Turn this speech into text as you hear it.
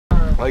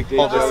Like they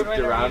joked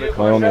around it.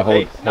 Why only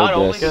hold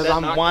this? Because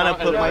I want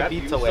to put my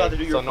beats away,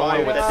 so no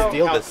one would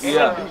steal this.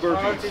 Yeah.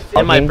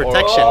 And my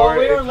protection. Oh,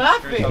 we were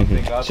laughing.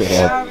 Shut up. We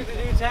have to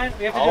do 10.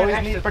 We have to Always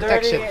do need extra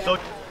protection.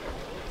 30.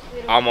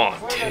 I'm on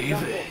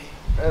TV.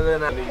 And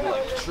then I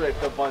like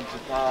tripped a bunch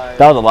of times.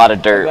 That was a lot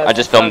of dirt. I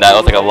just filmed that. It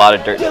was like a lot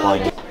of dirt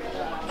flying.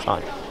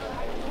 Fine.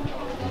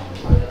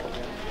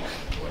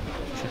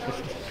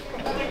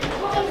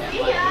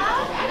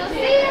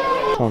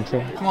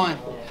 Come on.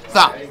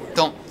 Stop.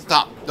 Don't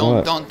stop.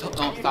 What? Don't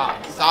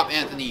stop. Stop,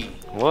 Anthony.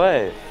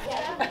 What?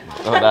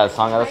 Oh, that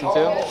song I listened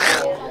to?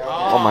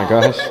 Oh my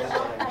gosh.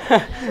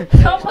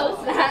 Don't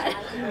post that.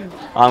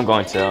 I'm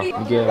going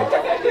to. Yeah.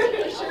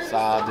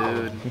 Saw,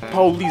 dude.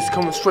 Police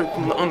coming straight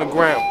from the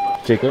underground.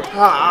 Jacob.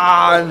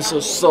 Ah, I'm so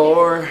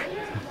sore.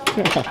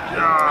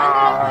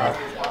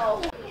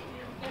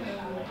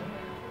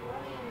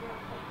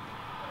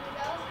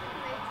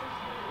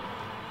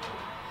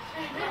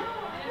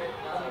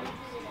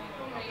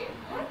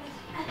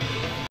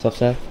 What's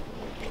up, Seth?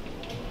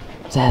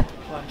 Seth.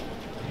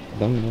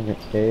 Don't know.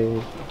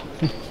 Hey.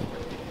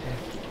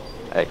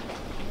 Hey.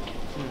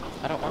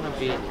 I don't want to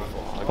be.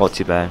 Well,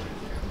 too bad.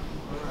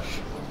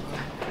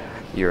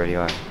 You already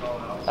are.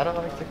 I don't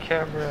like the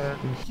camera.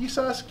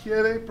 Quizás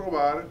quiere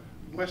probar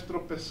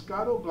nuestro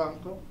pescado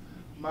blanco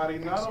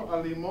marinado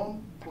al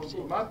limón con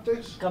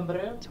tomates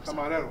Camarero.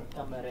 camarero.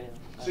 Camarero.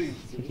 Sí.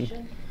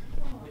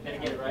 Did I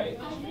get it right?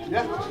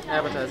 Yeah.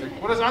 Appetizer.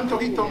 What does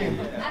antojito mean?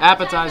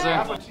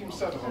 Appetizer. Team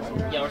 7,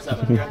 right? Yeah, we're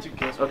 7.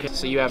 Okay,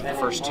 so you have the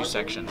first 2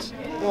 sections.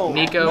 No,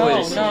 Nico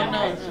is. Not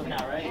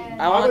right.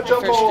 I want the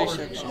jump first over.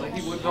 3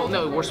 sections. Oh,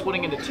 no, we're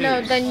splitting into 2.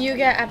 No, then you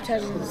get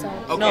appetizers and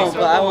salads. Okay, No, so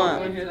but I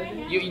want.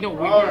 you know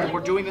we're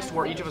doing this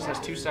where each of us has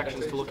 2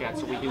 sections to look at,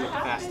 so we do it the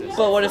fastest.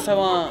 But what if I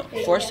want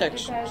 4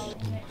 sections?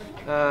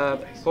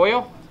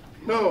 Pollo?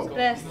 No.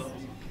 This.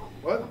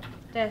 What?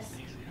 This.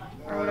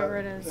 Or whatever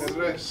it is.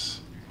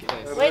 Res.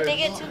 Wait, they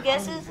get 2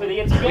 guesses?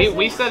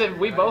 We said it.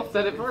 We both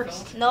said it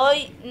first. No,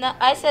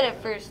 I said it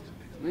first.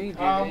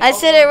 I I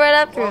said it right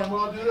after Well, him.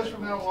 we'll do this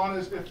from now on.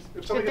 Is if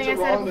somebody Good gets it thing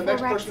I said wrong, the it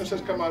next before person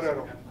says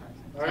camarero.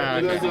 All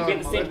right? Okay. So you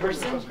get the same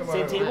person?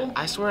 Same table?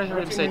 I swear I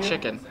heard him say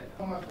chicken.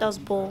 That was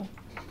bull.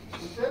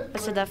 I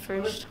said that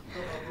first.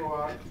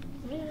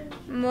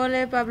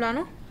 Mole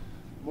poblano.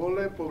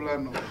 Mole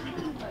poblano.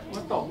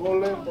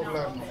 Mole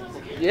poblano.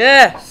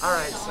 Yes! All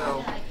right,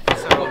 so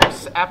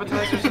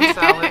appetizers and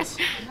salads,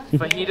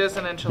 fajitas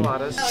and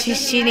enchiladas.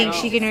 She's cheating.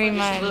 She can read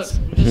minds.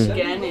 Just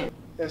scan it.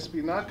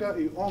 Espinaca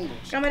y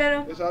hongos.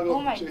 Camarero. Es algo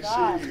Oh my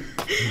God.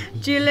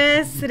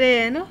 Chiles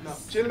rellenos.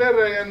 Chile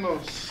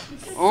rellenos.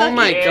 Oh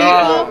my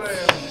god.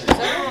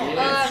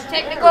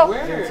 Technical.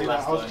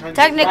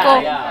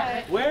 Technical.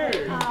 Where?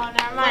 Oh,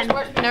 never mind.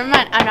 Never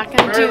mind. I'm not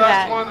gonna do Very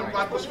last that. one, and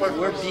platos fuertes.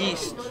 We're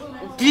beast.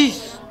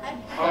 Beast!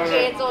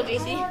 Okay, it's all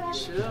JC.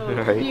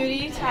 Right.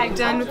 Beauty tag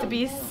done with the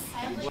beasts.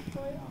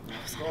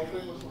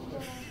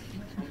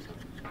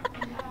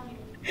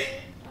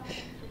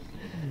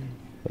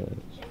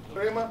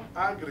 Crema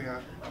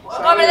agria.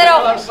 Camarero.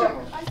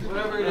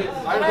 Whatever it is.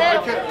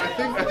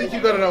 I think you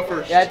got it out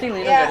first. Yeah, I think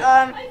Lena got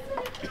Yeah,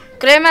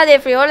 crema de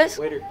frijoles.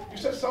 You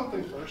said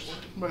something first,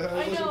 but I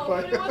wasn't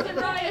quite.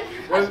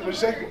 What did you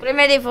say?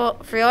 Crema de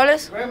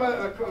frijoles. Crema,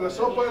 la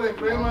sopa de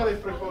crema de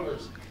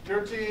frijoles.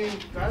 Your team,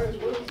 guys,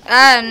 what is it?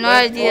 I have no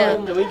idea.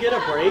 Can we get a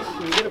break?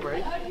 Can we get a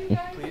break?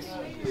 Please?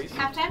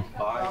 Halftime?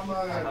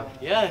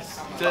 Yes.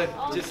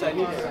 Just I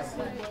need it.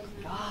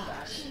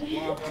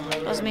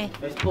 That was me.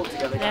 Let's pull it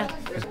together. Yeah.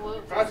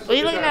 What are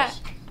you looking at?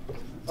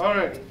 All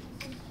right.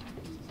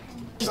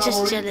 He's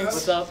just jealous.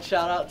 What's up?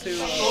 Shout out to.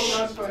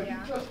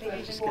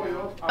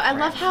 I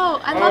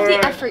love the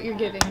effort you're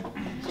giving.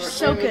 You're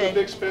so good.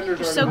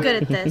 You're so good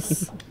at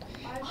this.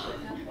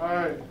 All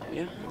right.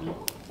 Yeah,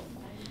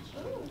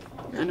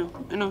 I know.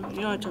 You know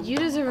what I'm talking You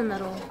deserve a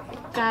medal,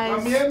 guys.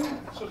 También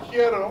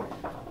sugiero.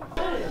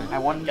 I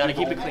want. Gotta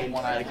keep it clean.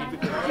 Gotta keep it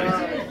clean.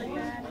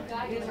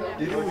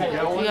 You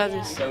got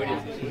this.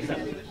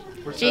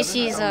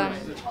 JC's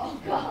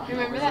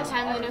Remember that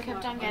time Lino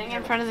kept on getting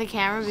in front of the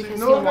camera because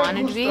he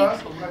wanted to be?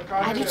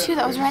 I do too.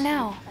 That was right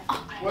now.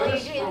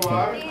 Puedes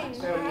probar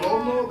el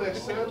lomo de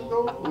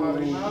cerdo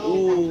marinado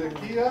con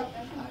tequila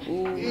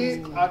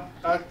y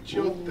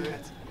achiote.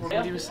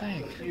 What he was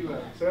saying.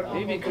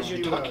 Maybe because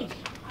you're talking.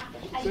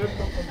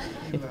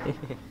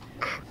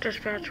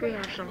 Dispatch, we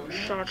have some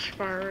shots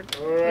fired.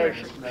 Alright.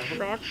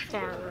 Shots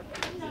fired.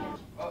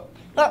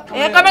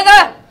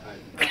 Camarero.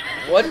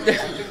 What did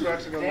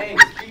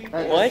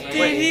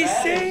he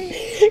say?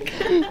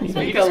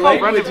 Speak a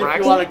language if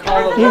you want to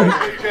call them.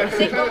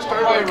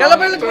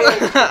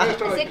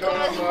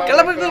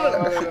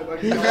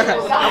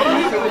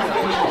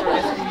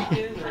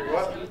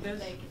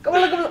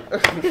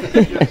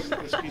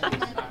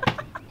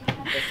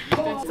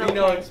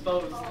 Lino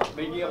exposed.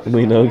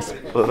 Lino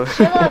exposed.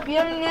 Shut up. You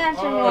haven't even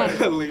answered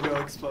one. Lino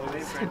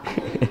exposed.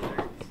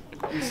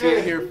 You see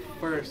it here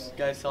first.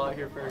 Guys saw it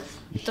here first.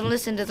 Don't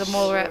listen to the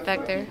mole rat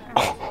back there.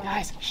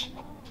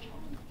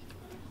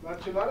 La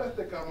enchilada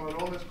de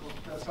camarones con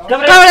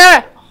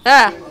Camarero.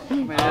 Ah.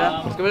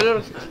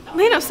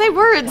 Lino, say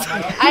words.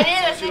 I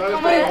did. I said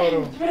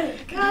comedero.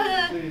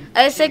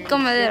 I said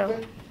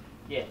comedero.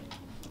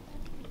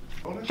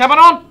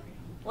 Cameron.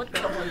 What?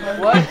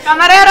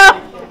 Camarero.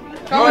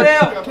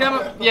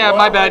 Yeah,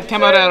 my bad.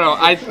 Camarero.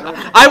 I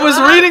was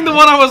reading the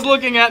one I was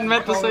looking at and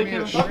meant to say.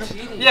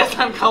 Yes,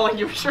 I'm calling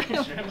you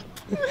shrimp.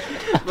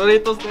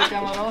 Burritos de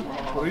camarón.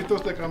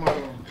 Burritos de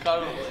camarón.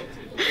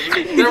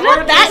 They're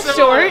not that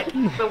short.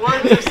 The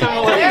words are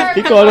similar.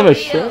 He called him a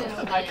shrimp.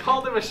 I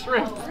called him a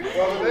shrimp. Well,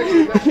 the next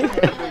one has bigger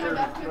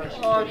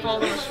expression. Oh, I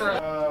called him a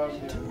shrimp.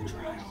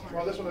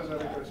 Well, this one has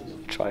every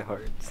person. Try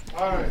hard.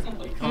 Alright.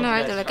 No,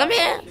 I like, come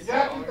here.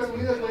 Ya que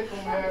terminas de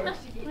comer,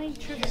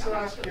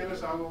 quizás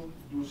quieres algo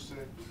dulce.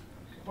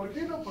 ¿Por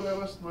qué no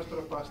pruebas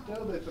nuestro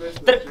pastel de tres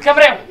leches?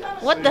 Cabrón.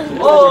 What the?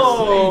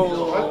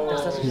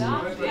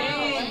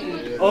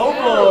 Oh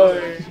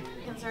boy.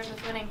 Concerns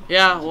with winning.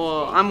 Yeah,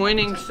 well, I'm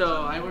winning,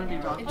 so I wouldn't be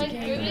talking.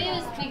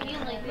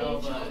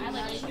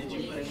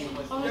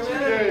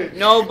 Okay.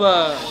 No,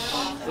 but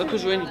look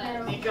who's winning.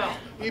 Y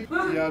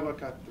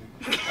aguacate.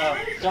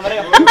 What?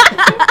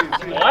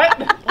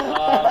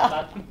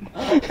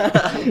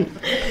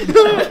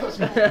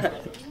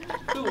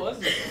 Who was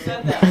it? Who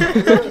said that?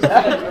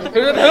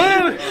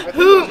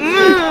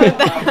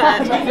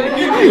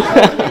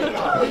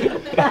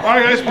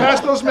 Alright guys, pass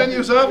those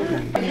menus up.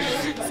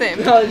 Same.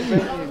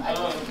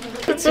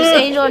 It's just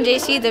Angel and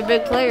JC. They're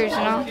big players, you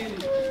know.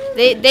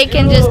 They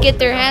can just get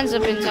their hands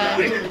up in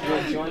time.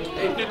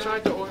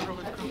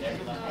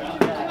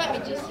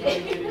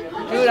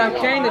 Dude, I'm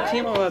carrying the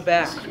team on my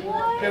back.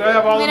 Can I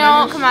have all the Lino,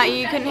 menus? come out.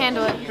 You couldn't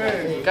handle it.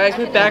 Okay. Guys,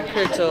 my back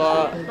hurts a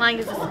lot. Lying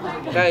is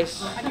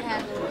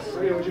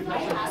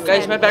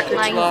Guys, my back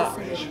hurts a lot.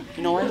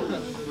 You know what?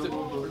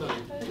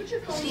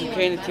 I'm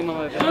carrying the team on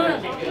my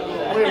back.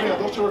 Wait,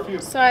 those two are for you.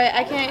 Sorry,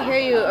 I can't hear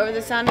you over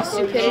the sound of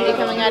stupidity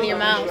coming out of your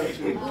mouth.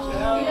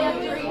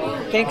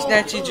 Thanks,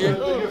 Nancy Drew.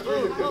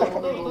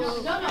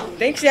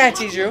 Thanks,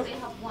 Nancy Drew.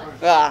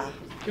 Ah.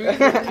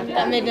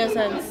 That made no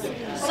sense.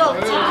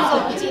 Salty.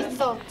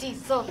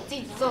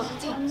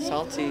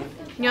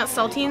 You want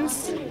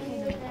saltines?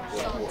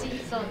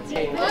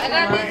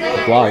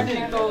 Vlog.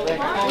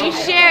 You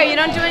share. You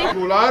don't do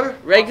anything. Regular,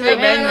 Regular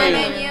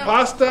menu.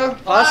 pasta,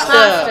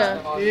 Pasta.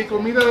 y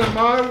comida del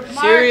mar,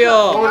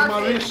 Cereal. los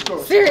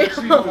mariscos.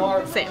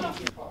 Cereal. Same.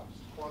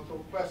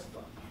 ¿Cuánto cuesta?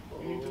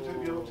 You need to be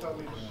able to tell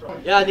me the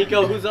price. Yeah,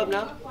 Nico, who's up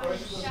now?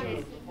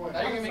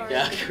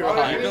 Yeah,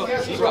 Alright, any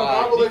guesses on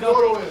how the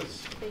Goro is?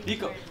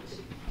 Nico.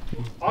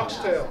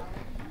 Oxtail.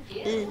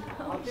 Look at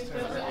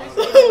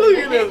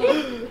him.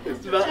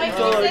 It's about Say it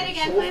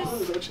again,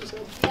 please.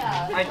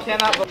 I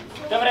cannot.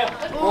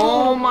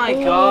 Oh my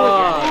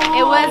god.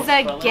 It was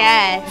a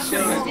guess.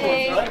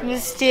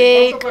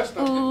 Mistake.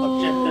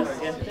 Ooh.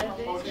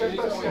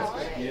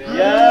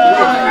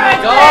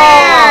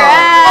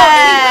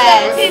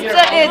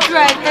 It's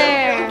right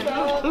there.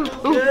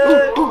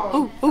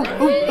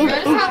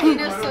 Notice how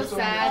Lino's so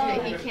sad that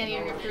he can't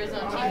even root for his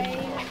own team.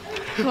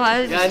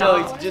 Yeah, I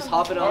know, he's just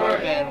hopping on our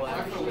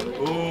bandwagon.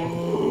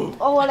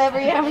 Oh, whatever.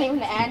 You haven't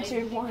even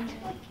answered one.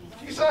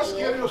 Quizás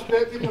quiere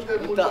usted, tiene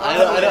usted mucho. I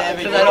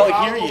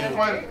don't hear you.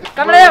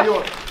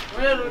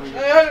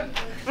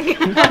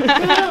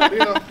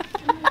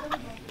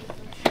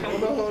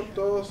 Uno,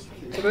 dos,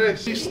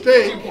 tres.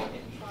 Steak.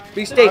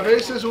 A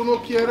veces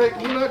uno quiere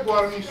una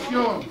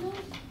guarnición.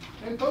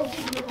 Entonces,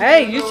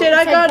 Hey, you said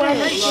I got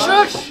it.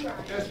 Shush.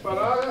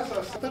 Esparagas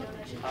hasta.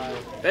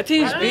 That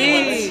team's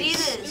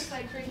beast.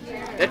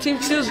 That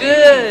team's too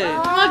good.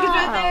 Look, it's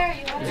right there.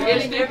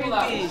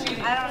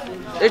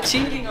 They're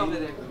cheating over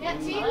there. Yeah,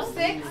 Team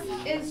 6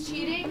 is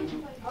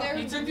cheating.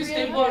 He took the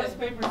staple out of his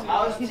papers.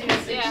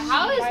 Yeah,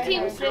 how is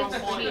Team 6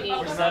 cheating?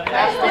 We're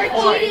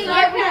cheating,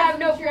 yet we have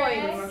no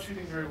points. not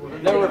cheating very well.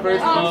 No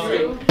reverse.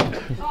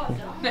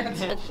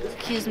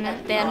 Excuse me.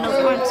 They had no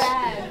points.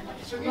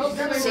 Si no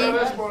tiene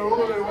interés por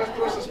uno de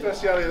nuestras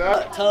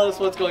especialidades, Tell us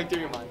what's going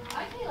through your mind.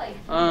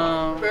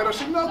 pero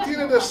si no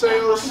tiene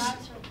deseos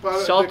para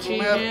de comer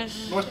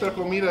Saltyness. nuestra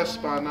comida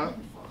hispana,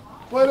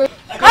 puede.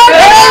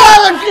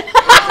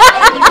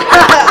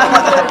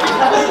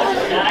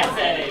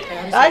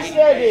 I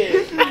said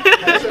it.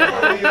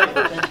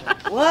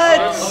 What?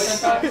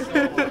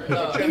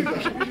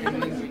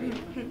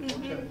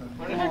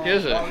 Where the heck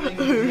is it?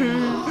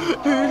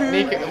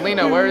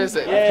 Lino, where is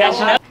it?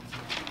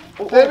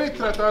 Debe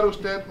tratar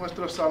usted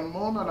nuestro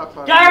salmón a la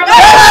parrilla.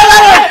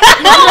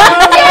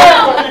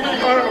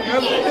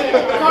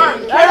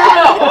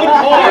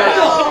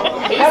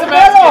 He's about to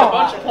get a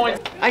bunch of points.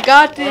 I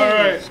got this. All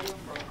right.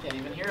 Can't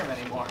even hear him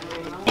anymore.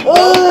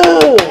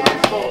 Oh!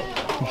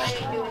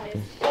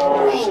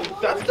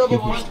 That's double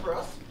points for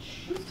us.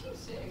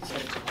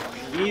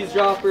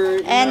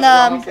 Eavesdropper. And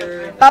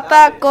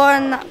papa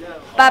con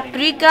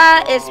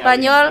paprika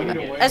española,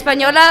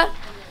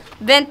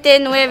 $29.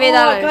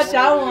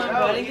 that one, but I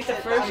didn't get the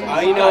first one.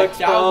 I know it's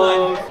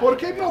down. ¿Por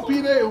qué no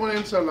pide una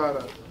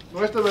ensalada?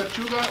 Nuestra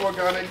lechuga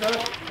orgánica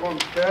con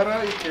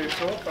pera y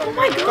queso. Oh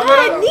my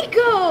God,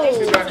 Nico!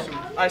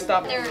 I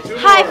stopped.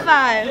 High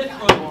five.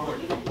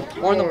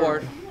 On the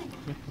board.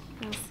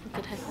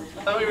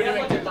 thought we were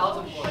doing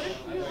 2,000.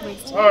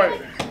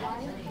 Alright.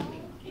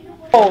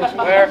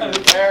 Where?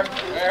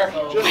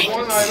 Just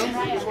one item.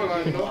 Just one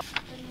item. No?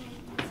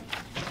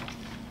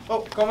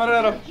 Oh,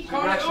 camarero.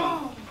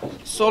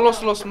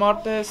 Solos los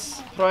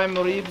martes, prime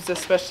ribs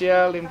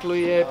especial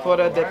incluye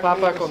pura de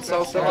papa con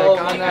salsa de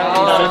caña.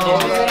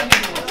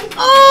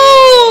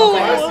 Oh!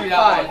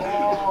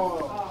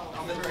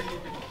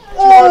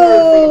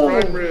 Oh!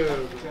 Prime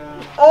rib.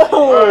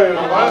 Alright,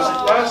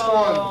 last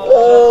one.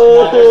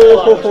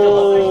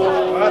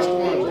 Last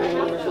one.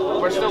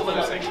 We're still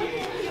losing.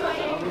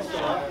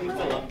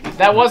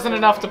 That wasn't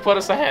enough to put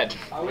us ahead.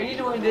 Are we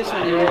doing this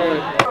one?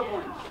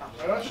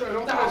 I'm not sure. I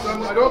don't think I've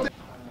done. I don't think.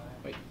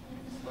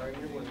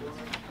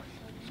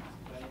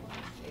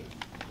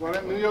 Why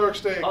not New York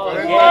steak? Oh, Why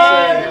not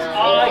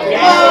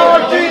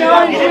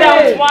yes. You did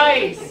that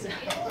twice.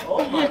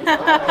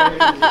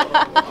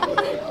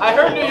 I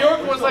heard New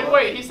York was like,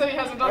 wait, he said he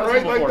hasn't done this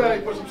Right before. like that,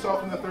 he puts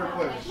himself in the third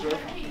place. Sure.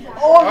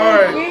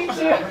 Alright.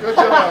 Good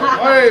job.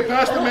 Alright,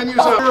 pass the menus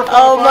up.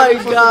 Oh my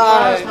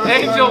God.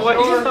 Angel, what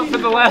are you up for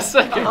the last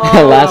second?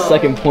 Last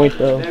second point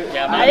though.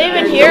 I didn't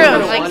even hear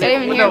him. Like, I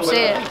didn't even hear him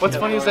say it. What's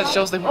funny is that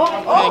shows they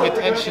weren't paying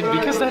attention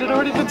because that had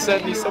already been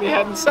said and he said he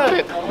hadn't said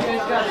it.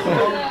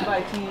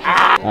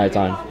 Alright,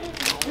 time.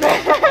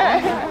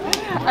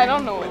 I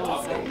don't know what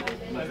to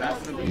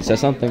say. You said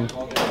something.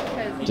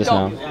 Just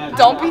now.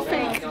 Don't be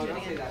fake.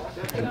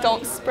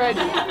 Don't spread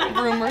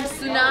rumors.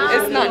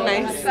 It's not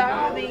nice.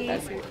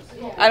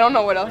 I don't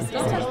know what else to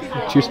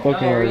say. Two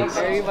spoken words.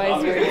 Very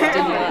wise words.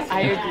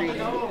 I agree.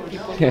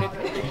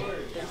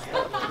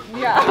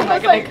 Yeah, I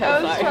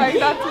was trying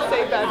not to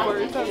say bad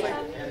words. I was like.